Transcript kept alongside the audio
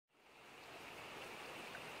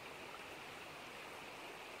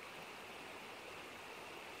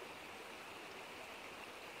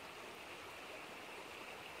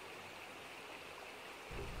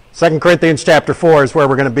2 Corinthians chapter 4 is where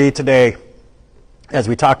we're going to be today as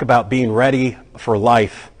we talk about being ready for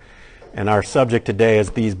life. And our subject today is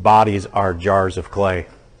these bodies are jars of clay.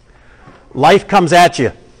 Life comes at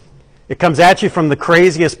you. It comes at you from the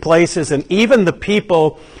craziest places, and even the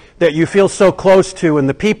people that you feel so close to and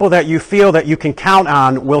the people that you feel that you can count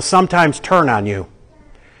on will sometimes turn on you.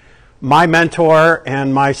 My mentor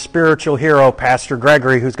and my spiritual hero, Pastor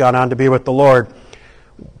Gregory, who's gone on to be with the Lord,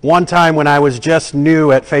 one time when I was just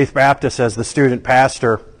new at Faith Baptist as the student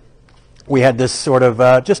pastor, we had this sort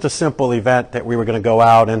of just a simple event that we were going to go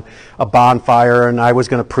out and a bonfire, and I was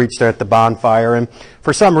going to preach there at the bonfire. And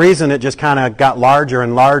for some reason, it just kind of got larger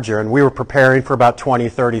and larger, and we were preparing for about 20,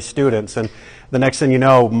 30 students. And the next thing you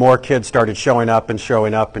know, more kids started showing up and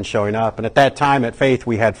showing up and showing up. And at that time at Faith,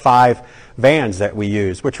 we had 5 vans that we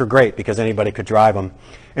used, which were great because anybody could drive them.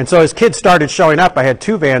 And so as kids started showing up, I had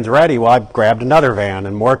 2 vans ready. Well, I grabbed another van,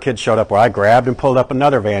 and more kids showed up. Well, I grabbed and pulled up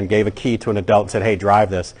another van, gave a key to an adult and said, hey, drive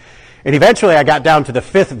this. And eventually I got down to the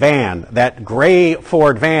 5th van, that gray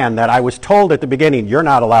Ford van that I was told at the beginning, you're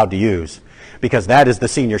not allowed to use because that is the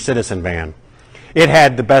senior citizen van. It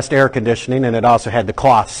had the best air conditioning, and it also had the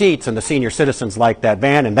cloth seats, and the senior citizens liked that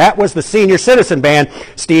van, and that was the senior citizen van,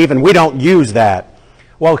 Steve, and we don't use that.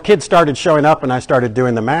 Well, kids started showing up, and I started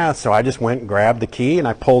doing the math, so I just went and grabbed the key, and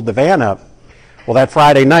I pulled the van up. Well, that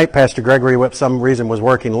Friday night, Pastor Gregory, for some reason, was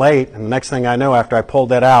working late, and the next thing I know, after I pulled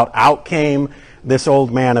that out came this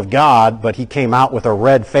old man of God, but he came out with a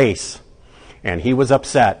red face, and he was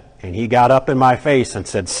upset, and he got up in my face and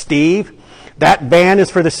said, Steve, that van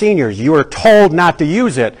is for the seniors. You are told not to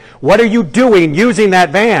use it. What are you doing using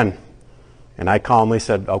that van? And I calmly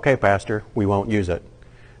said, okay, Pastor, we won't use it.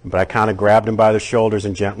 But I kind of grabbed him by the shoulders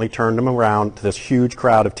and gently turned him around to this huge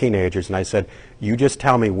crowd of teenagers, and I said, you just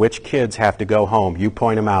tell me which kids have to go home. You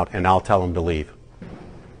point them out, and I'll tell them to leave.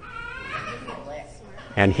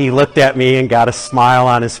 And he looked at me and got a smile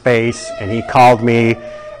on his face, and he called me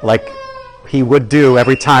like he would do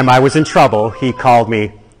every time I was in trouble. He called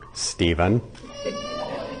me Stephen.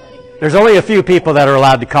 There's only a few people that are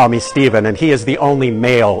allowed to call me Stephen, and he is the only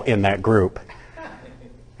male in that group.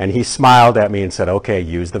 And he smiled at me and said, okay,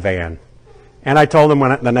 use the van. And I told him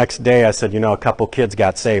the next day, I said, you know, a couple kids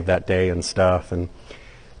got saved that day and stuff. And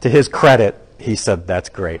to his credit, he said, that's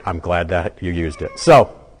great. I'm glad that you used it.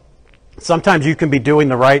 So sometimes you can be doing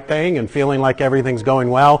the right thing and feeling like everything's going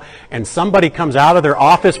well, and somebody comes out of their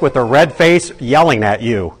office with a red face yelling at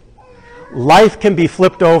you. Life can be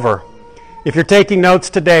flipped over. If you're taking notes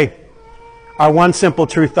today, our one simple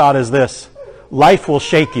truth thought is this: life will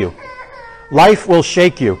shake you. Life will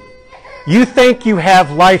shake you. You think you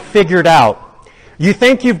have life figured out. You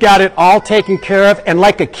think you've got it all taken care of, and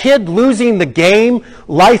like a kid losing the game,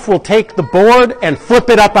 life will take the board and flip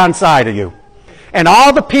it up on side of you. And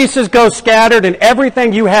all the pieces go scattered, and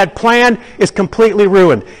everything you had planned is completely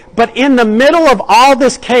ruined. But in the middle of all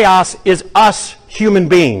this chaos is us human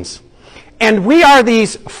beings. And we are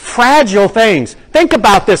these fragile things. Think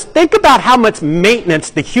about this. Think about how much maintenance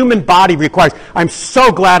the human body requires. I'm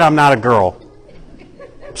so glad I'm not a girl.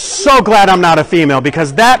 So glad I'm not a female,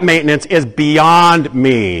 because that maintenance is beyond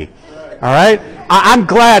me. All right? I'm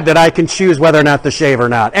glad that I can choose whether or not to shave or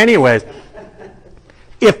not. Anyways,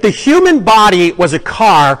 if the human body was a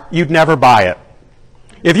car, you'd never buy it.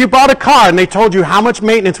 If you bought a car and they told you how much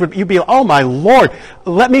maintenance would, you'd be like, oh my Lord,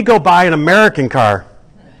 let me go buy an American car.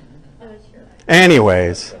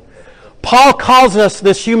 Anyways, Paul calls us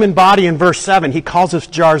this human body in verse 7. He calls us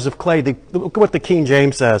jars of clay. Look what the King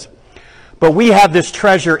James says. But we have this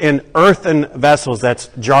treasure in earthen vessels, that's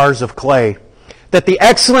jars of clay, that the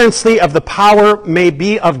excellency of the power may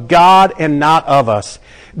be of God and not of us.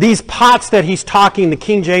 These pots that he's talking, the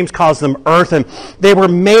King James calls them earthen. They were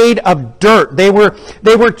made of dirt. They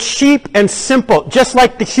were cheap and simple, just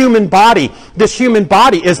like the human body. This human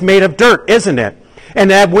body is made of dirt, isn't it? And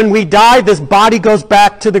that when we die, this body goes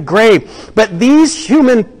back to the grave. But these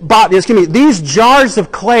these jars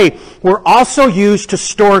of clay were also used to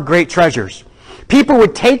store great treasures. People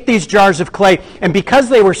would take these jars of clay, and because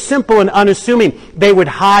they were simple and unassuming, they would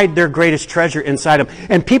hide their greatest treasure inside them.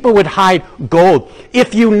 And people would hide gold.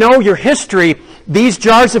 If you know your history, these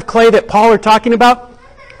jars of clay that Paul are talking about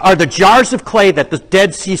are the jars of clay that the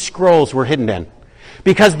Dead Sea Scrolls were hidden in.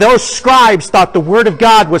 Because those scribes thought the Word of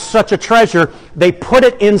God was such a treasure, they put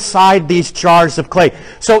it inside these jars of clay.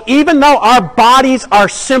 So even though our bodies are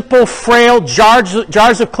simple, frail jars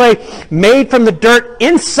of clay made from the dirt,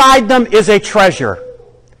 inside them is a treasure.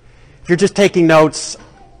 If you're just taking notes,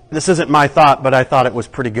 this isn't my thought, but I thought it was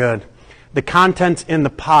pretty good. The contents in the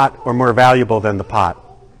pot were more valuable than the pot.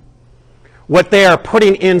 What they are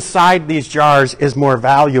putting inside these jars is more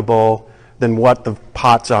valuable than what the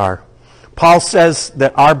pots are. Paul says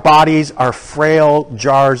that our bodies are frail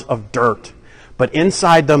jars of dirt, but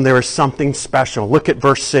inside them there is something special. Look at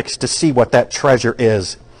verse 6 to see what that treasure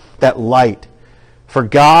is, that light. For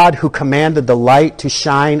God, who commanded the light to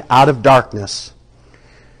shine out of darkness,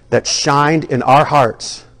 that shined in our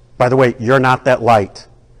hearts. By the way, you're not that light.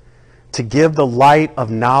 To give the light of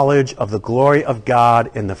knowledge of the glory of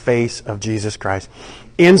God in the face of Jesus Christ.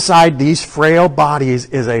 Inside these frail bodies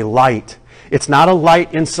is a light. It's not a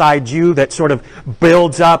light inside you that sort of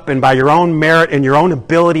builds up and by your own merit and your own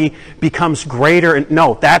ability becomes greater.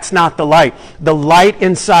 No, that's not the light. The light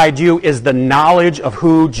inside you is the knowledge of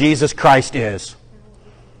who Jesus Christ is.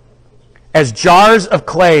 As jars of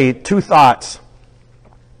clay, two thoughts.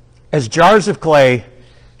 As jars of clay,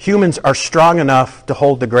 humans are strong enough to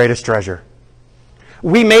hold the greatest treasure.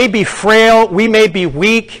 We may be frail, we may be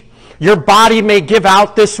weak. Your body may give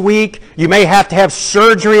out this week. You may have to have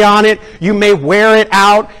surgery on it. You may wear it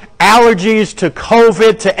out. Allergies to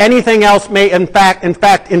COVID, to anything else may in fact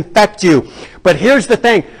infect you. But here's the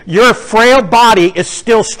thing. Your frail body is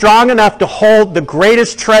still strong enough to hold the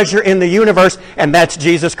greatest treasure in the universe, and that's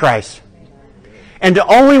Jesus Christ. And the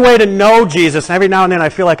only way to know Jesus, and every now and then I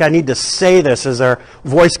feel like I need to say this as our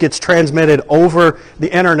voice gets transmitted over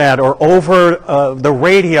the internet or over the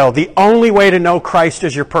radio, the only way to know Christ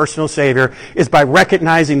as your personal Savior is by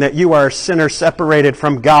recognizing that you are a sinner separated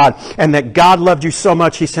from God and that God loved you so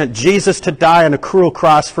much He sent Jesus to die on a cruel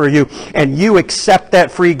cross for you, and you accept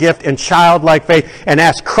that free gift in childlike faith and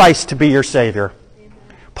ask Christ to be your Savior.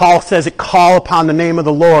 Paul says it, call upon the name of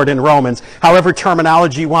the Lord in Romans. However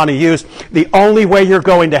terminology you want to use, the only way you're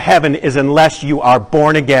going to heaven is unless you are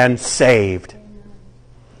born again, saved.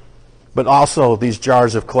 But also these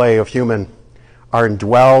jars of clay of human are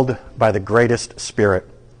indwelled by the greatest Spirit.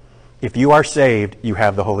 If you are saved, you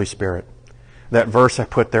have the Holy Spirit. That verse I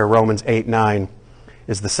put there, Romans 8:9,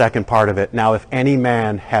 is the second part of it. Now if any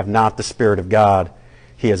man have not the Spirit of God,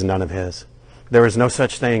 he has none of his. There is no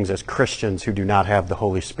such things as Christians who do not have the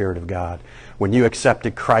Holy Spirit of God. When you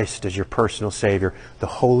accepted Christ as your personal Savior, the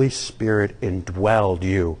Holy Spirit indwelled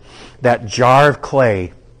you. That jar of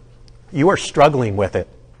clay, you are struggling with it.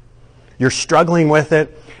 You're struggling with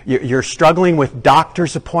it. You're struggling with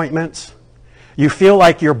doctor's appointments. You feel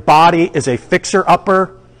like your body is a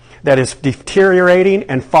fixer-upper that is deteriorating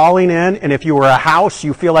and falling in. And if you were a house,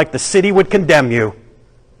 you feel like the city would condemn you.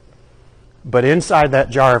 But inside that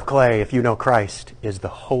jar of clay, if you know Christ, is the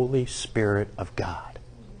Holy Spirit of God.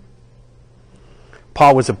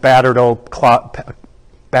 Paul was a battered old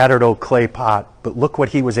clay pot, but look what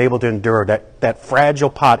he was able to endure. That fragile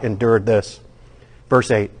pot endured this. Verse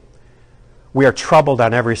 8, we are troubled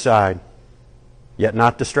on every side, yet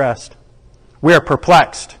not distressed. We are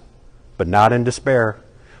perplexed, but not in despair.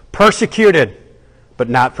 Persecuted, but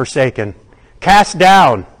not forsaken. Cast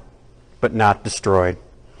down, but not destroyed.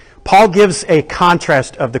 Paul gives a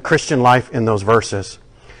contrast of the Christian life in those verses.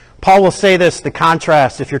 Paul will say this, the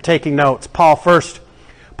contrast, if you're taking notes. Paul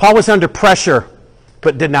was under pressure,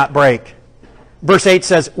 but did not break. Verse 8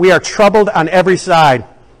 says, we are troubled on every side,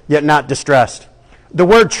 yet not distressed. The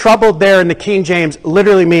word troubled there in the King James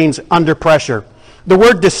literally means under pressure. The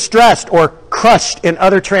word distressed or crushed in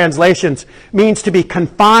other translations means to be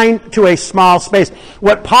confined to a small space.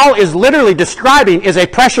 What Paul is literally describing is a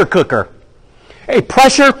pressure cooker. A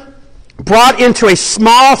pressure brought into a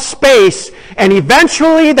small space, and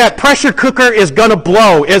eventually that pressure cooker is going to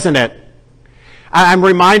blow, isn't it? I'm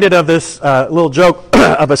reminded of this little joke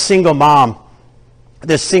of a single mom.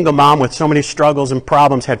 This single mom with so many struggles and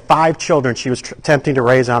problems had 5 children she was attempting to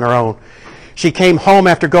raise on her own. She came home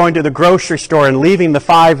after going to the grocery store and leaving the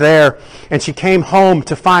 5 there, and she came home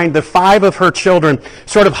to find the 5 of her children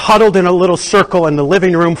sort of huddled in a little circle in the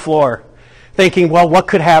living room floor, thinking, well, what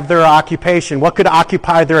could have their occupation? What could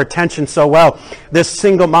occupy their attention so well? This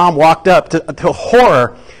single mom walked up to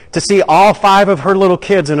horror to see all 5 of her little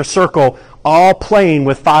kids in a circle, all playing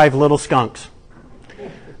with 5 little skunks.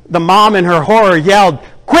 The mom in her horror yelled,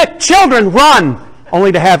 quick, children, run!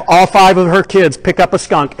 Only to have all 5 of her kids pick up a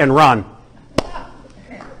skunk and run.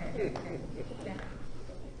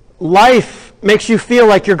 Life makes you feel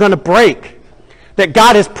like you're going to break. That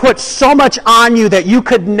God has put so much on you that you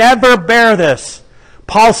could never bear this.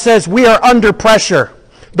 Paul says we are under pressure.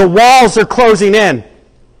 The walls are closing in.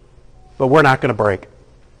 But we're not going to break.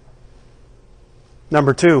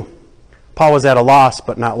 Number 2, Paul was at a loss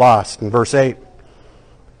but not lost. In verse 8,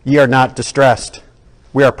 ye are not distressed.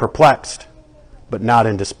 We are perplexed but not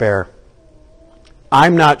in despair.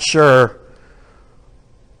 I'm not sure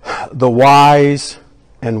the whys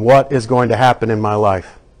and what is going to happen in my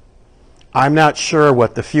life. I'm not sure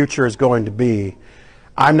what the future is going to be.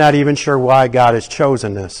 I'm not even sure why God has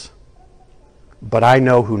chosen this, but I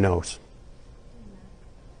know who knows.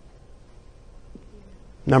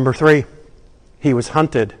 Number 3, he was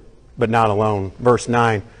hunted, but not alone. Verse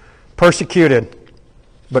 9, persecuted,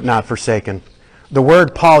 but not forsaken. The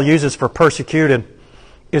word Paul uses for persecuted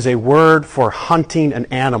is a word for hunting an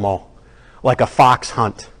animal, like a fox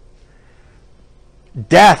hunt.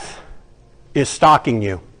 Death is stalking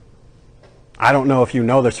you. I don't know if you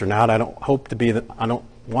know this or not. I don't want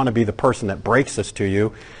to be the person that breaks this to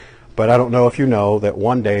you, but I don't know if you know that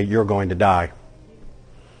one day you're going to die.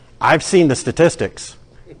 I've seen the statistics.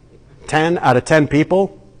 10 out of 10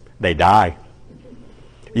 people, they die.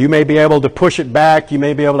 You may be able to push it back. You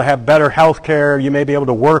may be able to have better health care. You may be able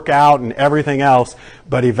to work out and everything else.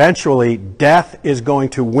 But eventually, death is going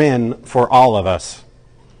to win for all of us.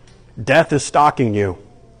 Death is stalking you.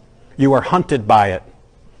 You are hunted by it.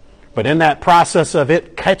 But in that process of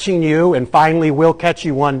it catching you, and finally will catch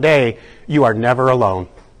you one day, you are never alone.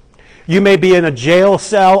 You may be in a jail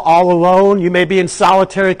cell all alone. You may be in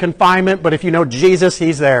solitary confinement, but if you know Jesus,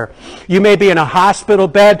 he's there. You may be in a hospital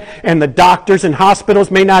bed, and the doctors and hospitals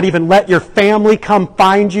may not even let your family come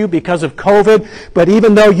find you because of COVID. But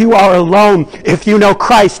even though you are alone, if you know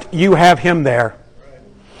Christ, you have him there.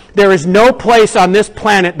 There is no place on this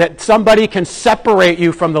planet that somebody can separate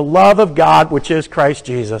you from the love of God, which is Christ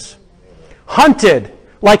Jesus. Hunted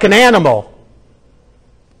like an animal,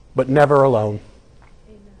 but never alone.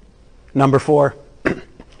 Number 4,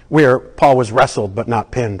 Paul was wrestled but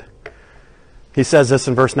not pinned. He says this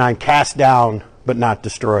in verse 9, cast down but not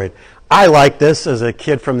destroyed. I like this as a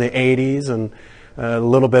kid from the 80s and a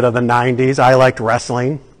little bit of the 90s. I liked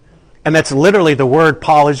wrestling. And that's literally the word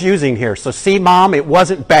Paul is using here. So see, Mom, it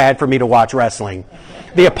wasn't bad for me to watch wrestling.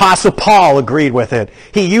 The Apostle Paul agreed with it.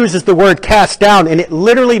 He uses the word cast down, and it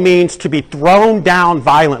literally means to be thrown down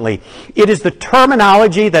violently. It is the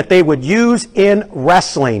terminology that they would use in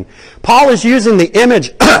wrestling. Paul is using the image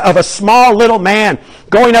of a small little man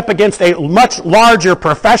going up against a much larger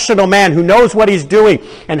professional man who knows what he's doing,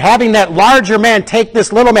 and having that larger man take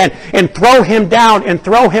this little man and throw him down and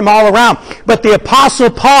throw him all around. But the Apostle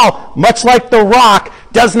Paul, much like The Rock,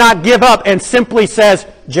 does not give up and simply says,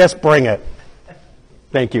 just bring it.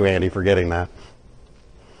 Thank you, Andy, for getting that.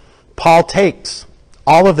 Paul takes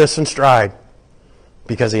all of this in stride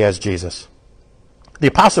because he has Jesus. The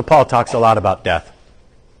Apostle Paul talks a lot about death.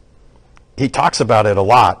 He talks about it a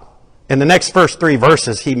lot. In the next first 3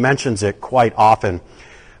 verses, he mentions it quite often.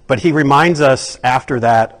 But he reminds us after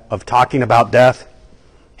that of talking about death,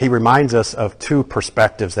 he reminds us of 2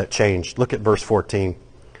 perspectives that changed. Look at verse 14.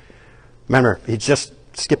 Remember,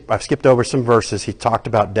 I've skipped over some verses. He talked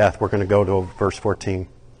about death. We're going to go to verse 14.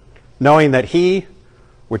 Knowing that he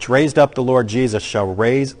which raised up the Lord Jesus shall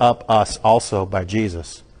raise up us also by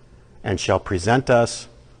Jesus, and shall present us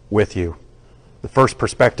with you. The first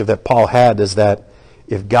perspective that Paul had is that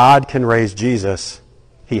if God can raise Jesus,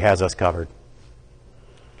 he has us covered.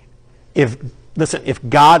 If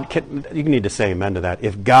God can, you need to say amen to that.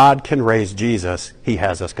 If God can raise Jesus, he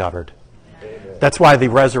has us covered. That's why the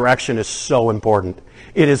resurrection is so important.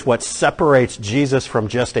 It is what separates Jesus from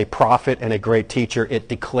just a prophet and a great teacher. It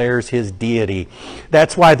declares his deity.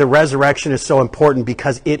 That's why the resurrection is so important,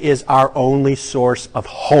 because it is our only source of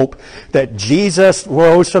hope that Jesus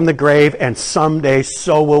rose from the grave, and someday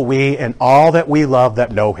so will we and all that we love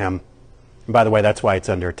that know him. And by the way, that's why it's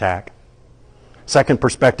under attack. Second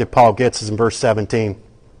perspective Paul gets is in verse 17.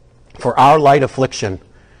 For our light affliction,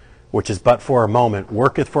 which is but for a moment,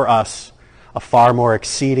 worketh for us a far more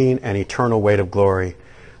exceeding and eternal weight of glory.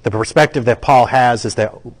 The perspective that Paul has is that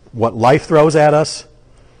what life throws at us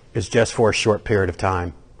is just for a short period of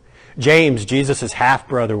time. James, Jesus'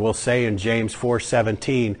 half-brother, will say in James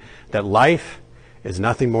 4:17 that life is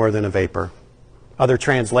nothing more than a vapor. Other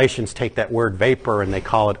translations take that word vapor and they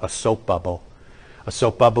call it a soap bubble. A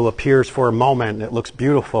soap bubble appears for a moment and it looks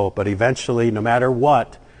beautiful, but eventually, no matter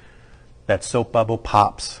what, that soap bubble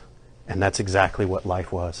pops. And that's exactly what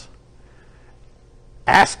life was.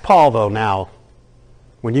 Ask Paul, though, now,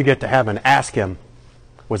 when you get to heaven, ask him,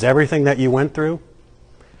 was everything that you went through?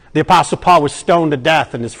 The Apostle Paul was stoned to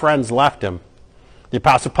death and his friends left him. The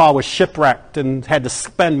Apostle Paul was shipwrecked and had to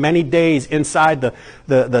spend many days inside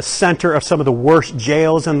the center of some of the worst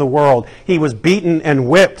jails in the world. He was beaten and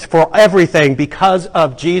whipped for everything because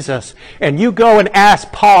of Jesus. And you go and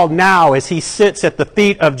ask Paul now as he sits at the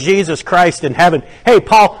feet of Jesus Christ in heaven, hey,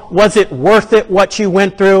 Paul, was it worth it what you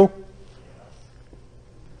went through?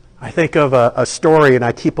 I think of a story, and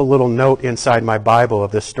I keep a little note inside my Bible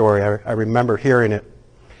of this story. I remember hearing it.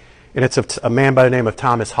 And it's a man by the name of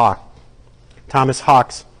Thomas Hawks. Thomas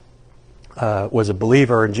Hawks was a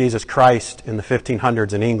believer in Jesus Christ in the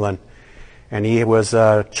 1500s in England. And he was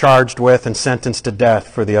charged with and sentenced to death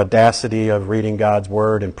for the audacity of reading God's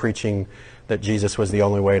Word and preaching that Jesus was the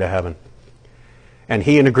only way to heaven. And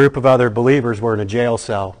he and a group of other believers were in a jail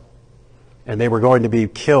cell. And they were going to be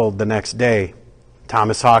killed the next day.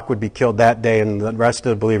 Thomas Hawk would be killed that day, and the rest of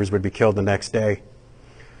the believers would be killed the next day.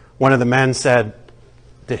 One of the men said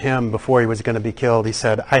to him before he was going to be killed, he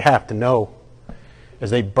said, "I have to know, as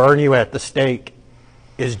they burn you at the stake,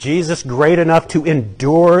 is Jesus great enough to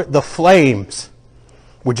endure the flames?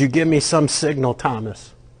 Would you give me some signal,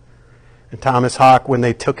 Thomas?" And Thomas Hawk, when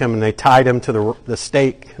they took him and they tied him to the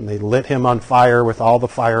stake and they lit him on fire with all the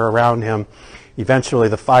fire around him, eventually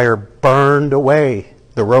the fire burned away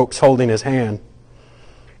the ropes holding his hand.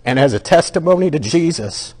 And as a testimony to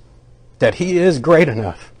Jesus that he is great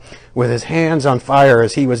enough, with his hands on fire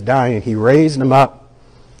as he was dying, he raised him up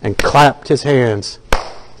and clapped his hands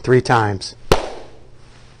 3 times.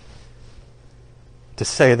 To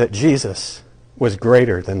say that Jesus was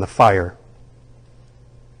greater than the fire.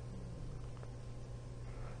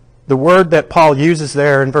 The word that Paul uses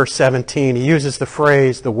there in verse 17, he uses the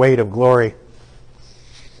phrase, the weight of glory.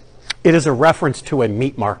 It is a reference to a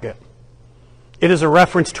meat market. It is a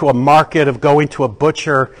reference to a market of going to a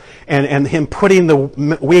butcher and him putting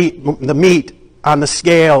the meat on the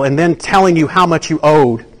scale and then telling you how much you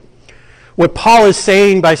owed. What Paul is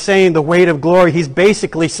saying by saying the weight of glory, he's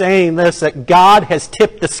basically saying this, that God has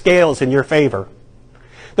tipped the scales in your favor.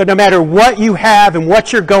 That no matter what you have and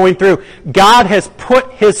what you're going through, God has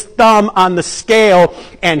put his thumb on the scale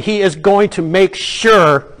and he is going to make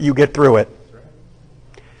sure you get through it.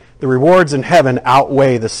 The rewards in heaven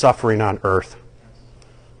outweigh the suffering on earth.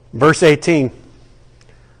 Verse 18,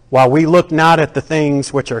 while we look not at the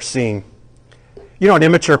things which are seen. You know, an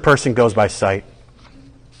immature person goes by sight.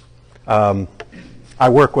 I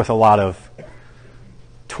work with a lot of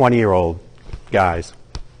 20-year-old guys.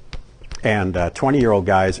 And 20-year-old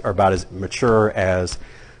guys are about as mature as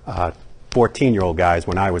 14-year-old guys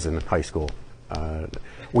when I was in high school.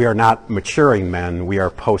 We are not maturing men. We are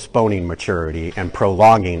postponing maturity and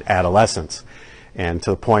prolonging adolescence. And to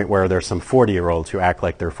the point where there's some 40-year-olds who act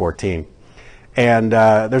like they're 14. And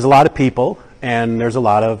there's a lot of people, and there's a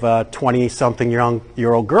lot of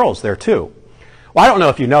 20-something-year-old girls there too. Well, I don't know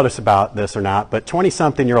if you notice about this or not, but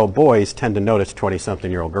 20-something-year-old boys tend to notice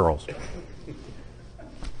 20-something-year-old girls.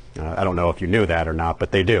 I don't know if you knew that or not,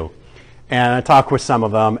 but they do. And I talk with some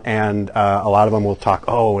of them, and a lot of them will talk,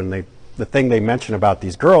 and the thing they mention about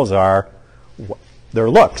these girls are their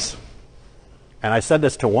looks. And I said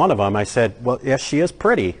this to one of them. I said, well, yes, she is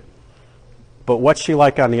pretty, but what's she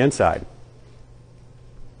like on the inside?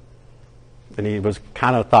 And he was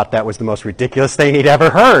kind of thought that was the most ridiculous thing he'd ever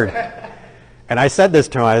heard. And I said this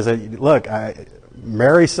to him. I said, look,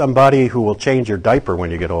 marry somebody who will change your diaper when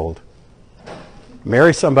you get old.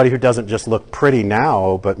 Marry somebody who doesn't just look pretty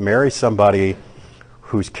now, but marry somebody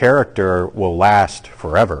whose character will last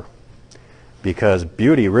forever. Because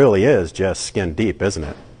beauty really is just skin deep, isn't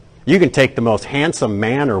it? You can take the most handsome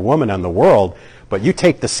man or woman in the world, but you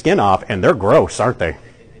take the skin off and they're gross, aren't they?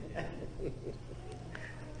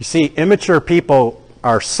 You see, immature people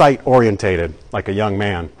are sight-orientated, like a young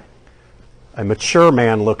man. A mature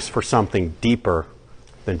man looks for something deeper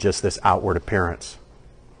than just this outward appearance.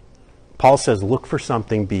 Paul says, look for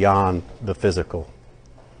something beyond the physical.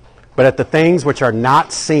 But at the things which are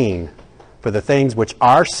not seen, for the things which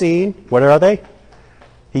are seen, what are they?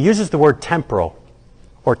 He uses the word temporal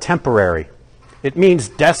or temporary. It means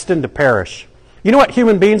destined to perish. You know what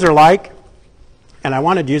human beings are like? And I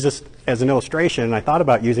wanted to use this as an illustration, and I thought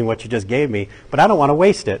about using what you just gave me, but I don't want to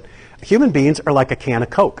waste it. Human beings are like a can of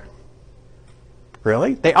Coke.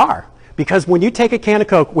 Really? They are. Because when you take a can of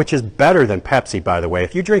Coke, which is better than Pepsi, by the way,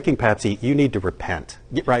 if you're drinking Pepsi, you need to repent.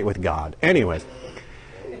 Get right with God. Anyways.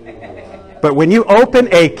 But when you open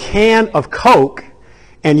a can of Coke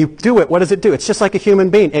and you do it, what does it do? It's just like a human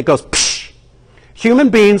being. It goes, psh. Human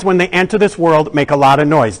beings, when they enter this world, make a lot of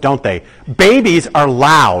noise, don't they? Babies are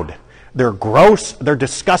loud. They're gross. They're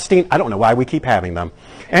disgusting. I don't know why we keep having them.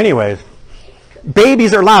 Anyways,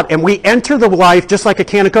 babies are loud. And we enter the life just like a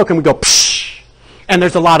can of Coke and we go, psh. And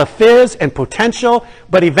there's a lot of fizz and potential,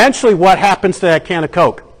 but eventually what happens to that can of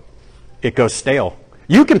Coke? It goes stale.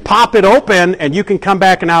 You can pop it open and you can come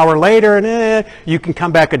back an hour later and you can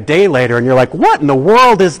come back a day later and you're like, what in the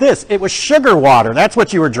world is this? It was sugar water. That's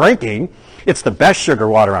what you were drinking. It's the best sugar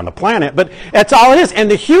water on the planet, but that's all it is. And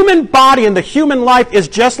the human body and the human life is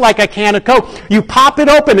just like a can of Coke. You pop it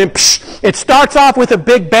open and it starts off with a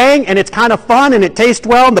big bang, and it's kind of fun, and it tastes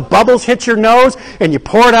well, and the bubbles hit your nose, and you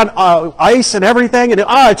pour it on ice and everything, and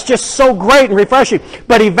it's just so great and refreshing.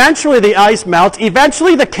 But eventually the ice melts,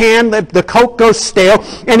 eventually the Coke goes stale,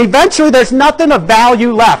 and eventually there's nothing of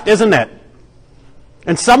value left, isn't it?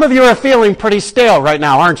 And some of you are feeling pretty stale right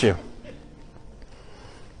now, aren't you?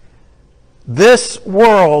 This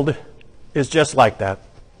world is just like that.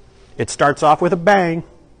 It starts off with a bang.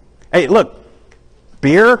 Hey, look,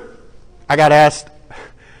 beer, I got asked,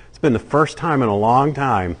 it's been the first time in a long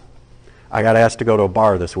time, I got asked to go to a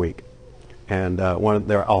bar this week. And a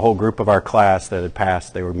whole group of our class that had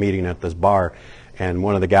passed, they were meeting at this bar. And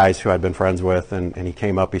one of the guys who I'd been friends with, and he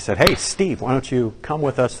came up, he said, "Hey, Steve, why don't you come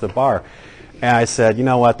with us to the bar?" And I said, "You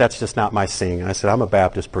know what, that's just not my scene." And I said, "I'm a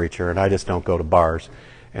Baptist preacher, and I just don't go to bars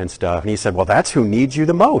and stuff." And he said, "Well, that's who needs you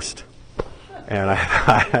the most." And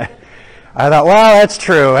I thought, well, that's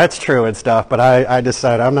true and stuff. But I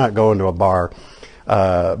decided I'm not going to a bar.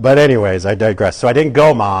 But anyways, I digress. So I didn't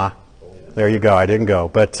go, Ma. There you go, I didn't go.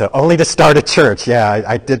 But only to start a church. Yeah,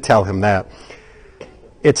 I did tell him that.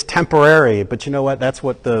 It's temporary, but you know what? That's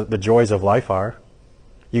what the joys of life are.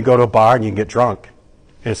 You go to a bar and you can get drunk.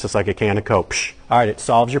 And it's just like a can of Coke. Psh, all right, it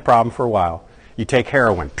solves your problem for a while. You take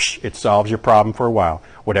heroin. Psh, it solves your problem for a while.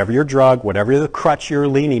 Whatever your drug, whatever the crutch you're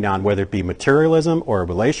leaning on, whether it be materialism or a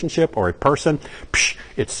relationship or a person, psh,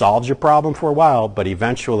 it solves your problem for a while, but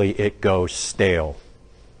eventually it goes stale.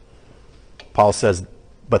 Paul says,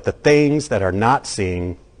 but the things that are not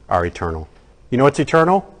seen are eternal. You know what's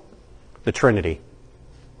eternal? The Trinity.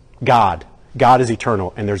 God. God is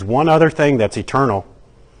eternal. And there's one other thing that's eternal.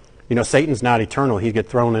 You know, Satan's not eternal. He'd get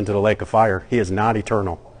thrown into the lake of fire. He is not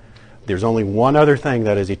eternal. There's only one other thing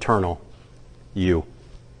that is eternal. You.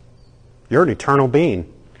 You're an eternal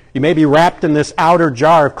being. You may be wrapped in this outer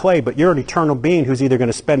jar of clay, but you're an eternal being who's either going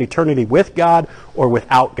to spend eternity with God or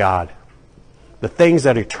without God. The things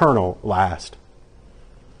that are eternal last.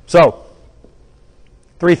 So,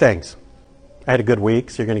 3 things. I had a good week,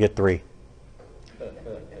 so you're going to get 3.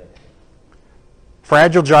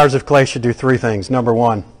 Fragile jars of clay should do 3 things. Number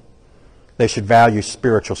 1, they should value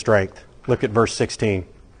spiritual strength. Look at verse 16.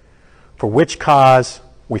 For which cause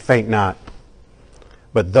we faint not.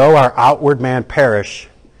 But though our outward man perish,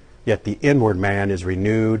 yet the inward man is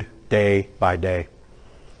renewed day by day.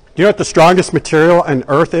 Do you know what the strongest material on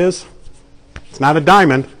earth is? It's not a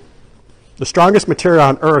diamond. The strongest material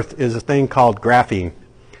on earth is a thing called graphene.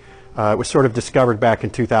 It was sort of discovered back in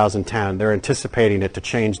 2010. They're anticipating it to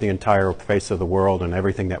change the entire face of the world and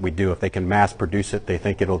everything that we do. If they can mass produce it, they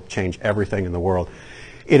think it'll change everything in the world.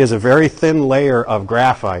 It is a very thin layer of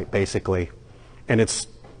graphite, basically, and it's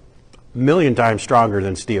a million times stronger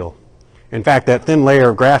than steel. In fact, that thin layer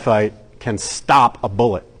of graphite can stop a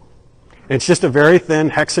bullet. It's just a very thin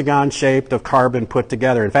hexagon shaped of carbon put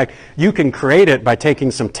together. In fact, you can create it by taking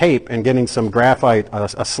some tape and getting some graphite,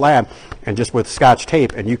 a slab, and just with Scotch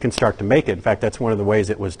tape, and you can start to make it. In fact, that's one of the ways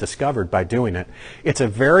it was discovered, by doing it. It's a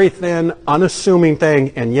very thin, unassuming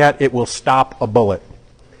thing, and yet it will stop a bullet.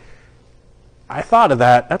 I thought of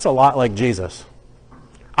that. That's a lot like Jesus.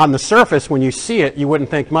 On the surface, when you see it, you wouldn't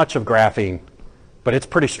think much of graphene, but it's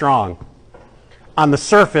pretty strong. On the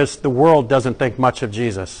surface, the world doesn't think much of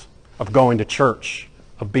Jesus, of going to church,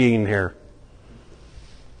 of being here.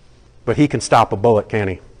 But he can stop a bullet, can't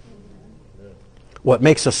he? What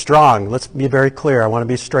makes us strong, let's be very clear. I want to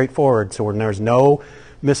be straightforward so there's no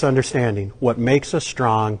misunderstanding. What makes us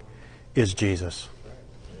strong is Jesus.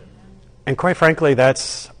 And quite frankly,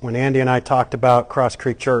 that's when Andy and I talked about Cross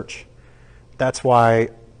Creek Church. That's why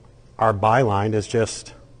our byline is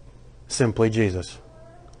just simply Jesus.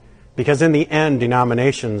 Because in the end,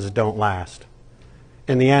 denominations don't last.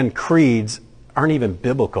 In the end, creeds aren't even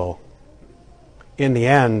biblical. In the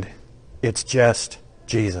end, it's just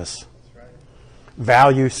Jesus.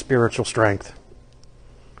 Value spiritual strength.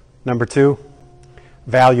 Number 2,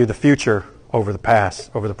 value the future over the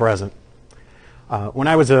past, over the present. When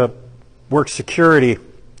I was worked security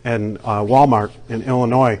in Walmart in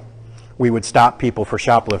Illinois, we would stop people for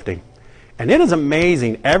shoplifting. And it is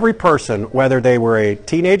amazing, every person, whether they were a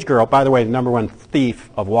teenage girl, by the way, the number 1 thief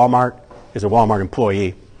of Walmart is a Walmart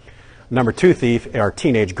employee. Number 2 thief are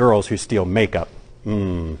teenage girls who steal makeup.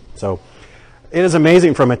 So it is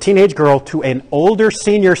amazing, from a teenage girl to an older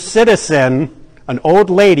senior citizen, an old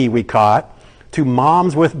lady we caught, to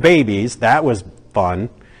moms with babies. That was fun.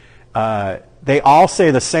 They all say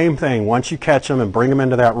the same thing. Once you catch them and bring them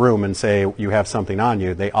into that room and say you have something on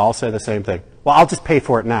you, they all say the same thing. Well, I'll just pay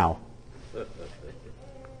for it now.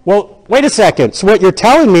 Well, wait a second. So what you're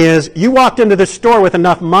telling me is you walked into the store with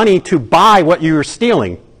enough money to buy what you were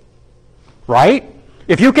stealing, right?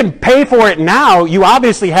 If you can pay for it now, you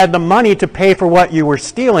obviously had the money to pay for what you were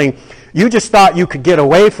stealing. You just thought you could get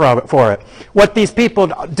away from it for it. What these people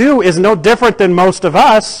do is no different than most of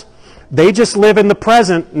us. They just live in the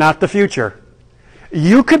present, not the future.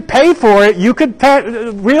 You could pay for it, you could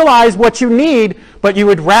realize what you need, but you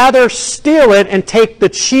would rather steal it and take the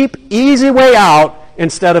cheap, easy way out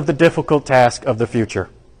instead of the difficult task of the future.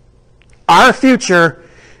 Our future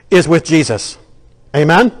is with Jesus.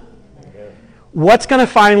 Amen? What's going to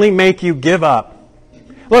finally make you give up?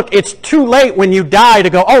 Look, it's too late when you die to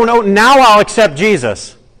go, oh no, now I'll accept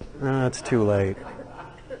Jesus. It's too late.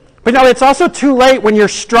 But no, it's also too late when you're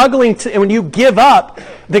struggling to, when you give up.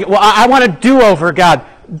 Well, I want a do-over, God.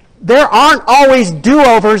 There aren't always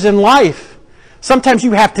do-overs in life. Sometimes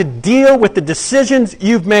you have to deal with the decisions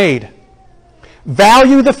you've made.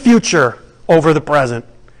 Value the future over the present.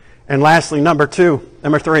 And lastly, number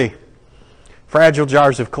three, fragile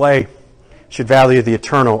jars of clay should value the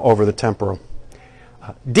eternal over the temporal.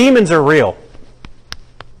 Demons are real.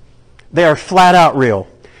 They are flat out real.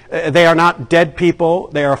 They are not dead people.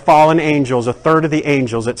 They are fallen angels, a third of the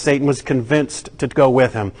angels that Satan was convinced to go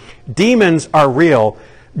with him. Demons are real.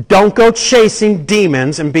 Don't go chasing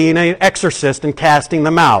demons and being an exorcist and casting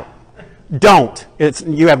them out. Don't.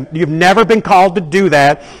 You've never been called to do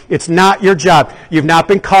that. It's not your job. You've not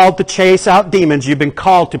been called to chase out demons. You've been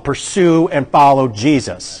called to pursue and follow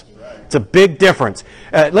Jesus. It's a big difference.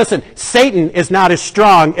 Listen, Satan is not as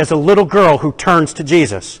strong as a little girl who turns to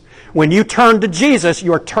Jesus. When you turn to Jesus,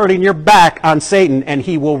 you are turning your back on Satan, and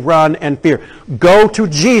he will run and fear. Go to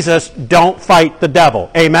Jesus. Don't fight the devil.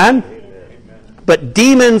 Amen? But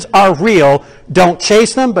demons are real. Don't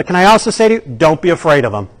chase them. But can I also say to you, don't be afraid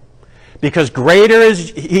of them. Because greater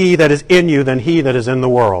is he that is in you than he that is in the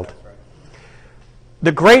world.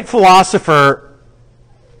 The great philosopher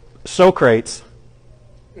Socrates,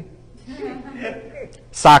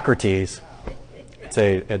 it's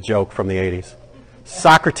a joke from the 80s.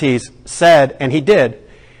 Socrates said, and he did,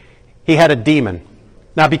 he had a demon.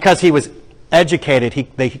 Now, because he was educated,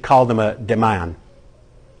 they called him a daimon.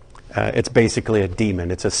 It's basically a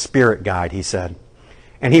demon. It's a spirit guide, he said.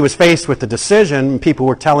 And he was faced with the decision. People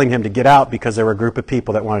were telling him to get out because there were a group of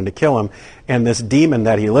people that wanted to kill him. And this demon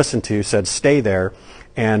that he listened to said, stay there.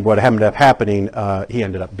 And what ended up happening, he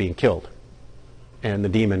ended up being killed. And the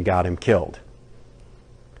demon got him killed.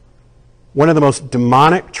 One of the most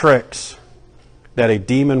demonic tricks that a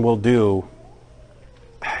demon will do,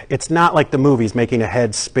 it's not like the movies making a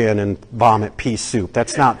head spin and vomit pea soup.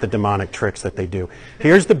 That's not the demonic tricks that they do.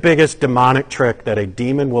 Here's the biggest demonic trick that a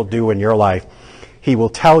demon will do in your life. He will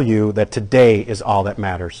tell you that today is all that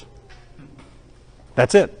matters.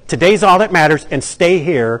 That's it. Today's all that matters, and stay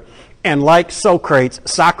here. And like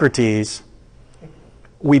Socrates,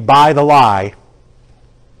 we buy the lie,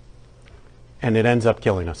 and it ends up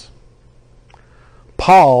killing us.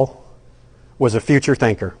 Paul was a future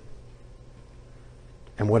thinker.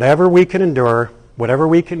 And whatever we can endure, whatever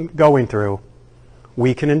we can going through,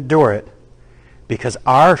 we can endure it because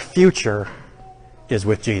our future is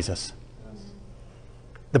with Jesus.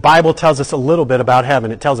 The Bible tells us a little bit about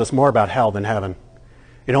heaven. It tells us more about hell than heaven.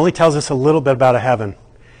 It only tells us a little bit about a heaven.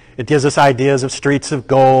 It gives us ideas of streets of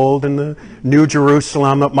gold and the New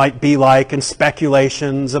Jerusalem it might be like, and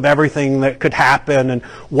speculations of everything that could happen and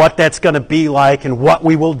what that's going to be like and what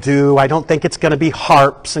we will do. I don't think it's going to be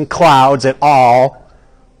harps and clouds at all.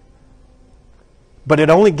 But it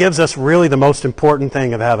only gives us really the most important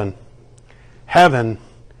thing of heaven. Heaven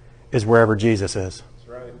is wherever Jesus is. That's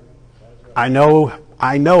right.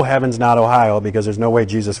 I know heaven's not Ohio because there's no way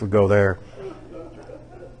Jesus would go there.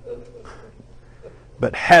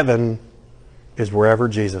 But heaven is wherever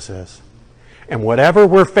Jesus is. And whatever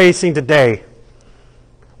we're facing today,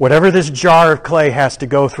 whatever this jar of clay has to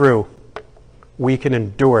go through, we can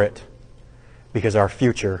endure it because our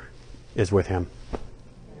future is with him.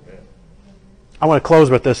 I want to close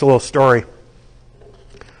with this little story.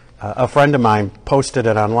 A friend of mine posted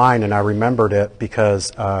it online, and I remembered it because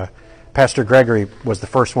Pastor Gregory was the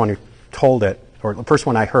first one who told it, or the first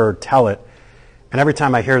one I heard tell it. And every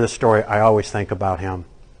time I hear this story, I always think about him.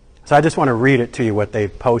 So I just want to read it to you, what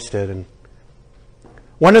they've posted. And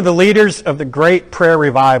one of the leaders of the great prayer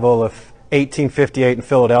revival of 1858 in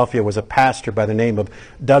Philadelphia was a pastor by the name of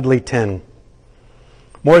Dudley Tinn.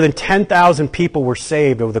 More than 10,000 people were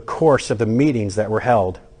saved over the course of the meetings that were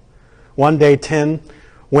held. One day, Tinn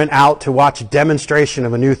went out to watch a demonstration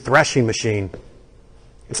of a new threshing machine.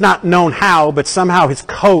 It's not known how, but somehow his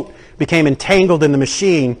coat became entangled in the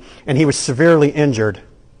machine and he was severely injured.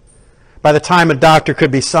 By the time a doctor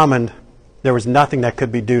could be summoned, there was nothing that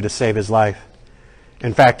could be done to save his life.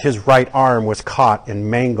 In fact, his right arm was caught and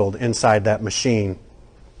mangled inside that machine.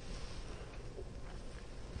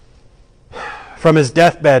 From his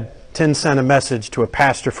deathbed, Tin sent a message to a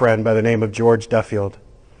pastor friend by the name of George Duffield,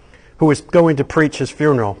 who was going to preach his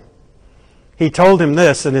funeral. He told him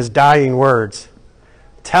this in his dying words: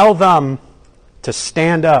 "Tell them to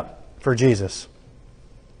stand up for Jesus."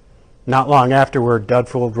 Not long afterward,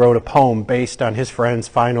 Duffield wrote a poem based on his friend's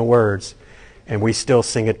final words, and we still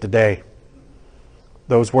sing it today.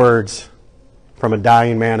 Those words from a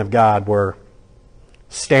dying man of God were,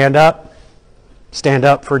 stand up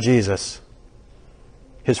for Jesus."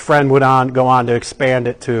 His friend would go on to expand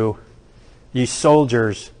it to, "Ye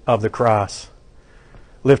soldiers of the cross,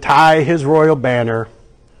 lift high his royal banner,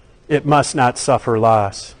 it must not suffer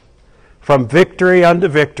loss. From victory unto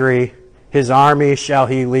victory, his army shall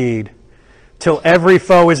he lead, till every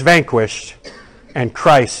foe is vanquished, and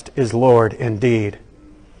Christ is Lord indeed."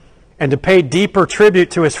 And to pay deeper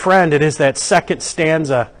tribute to his friend, it is that second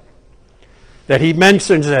stanza that he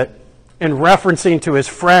mentions it in referencing to his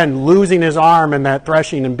friend losing his arm in that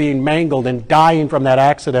threshing and being mangled and dying from that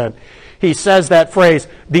accident. He says that phrase,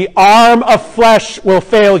 "The arm of flesh will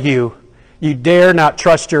fail you. You dare not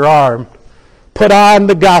trust your arm. Put on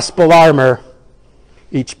the gospel armor,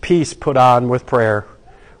 each piece put on with prayer,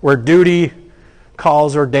 where duty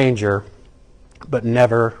calls or danger, but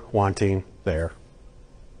never wanting there."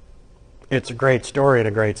 It's a great story and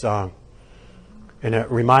a great song. And it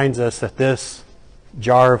reminds us that this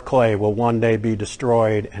jar of clay will one day be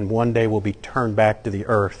destroyed and one day will be turned back to the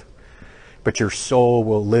earth. But your soul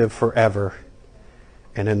will live forever.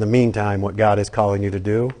 And in the meantime, what God is calling you to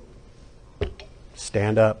do,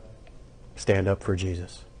 stand up for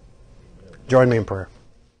Jesus. Join me in prayer.